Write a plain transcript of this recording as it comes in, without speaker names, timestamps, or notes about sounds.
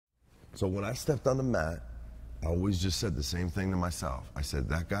So when I stepped on the mat, I always just said the same thing to myself. I said,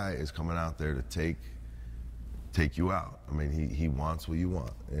 that guy is coming out there to take you out. I mean, he wants what you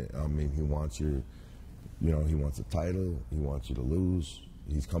want. I mean, he wants your, he wants a title. He wants you to lose.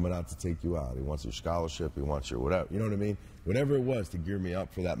 He's coming out to take you out. He wants your scholarship. He wants your whatever. You know what I mean? Whatever it was to gear me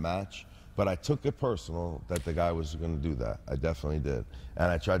up for that match. But I took it personal that the guy was going to do that. I definitely did.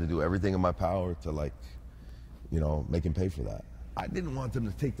 And I tried to do everything in my power to, like, make him pay for that. I didn't want him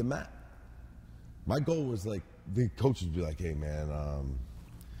to take the mat. My goal was, like, the coaches would be like, hey, man, I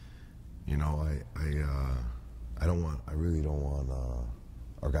really don't want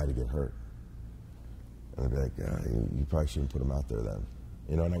our guy to get hurt. And they'd be like, yeah, you probably shouldn't put him out there then.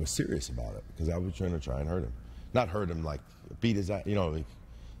 And I was serious about it because I was trying to try and hurt him. Not hurt him, like, beat his ass,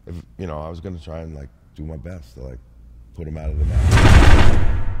 I was going to try and, like, do my best to, like, put him out of the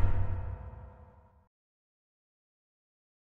match.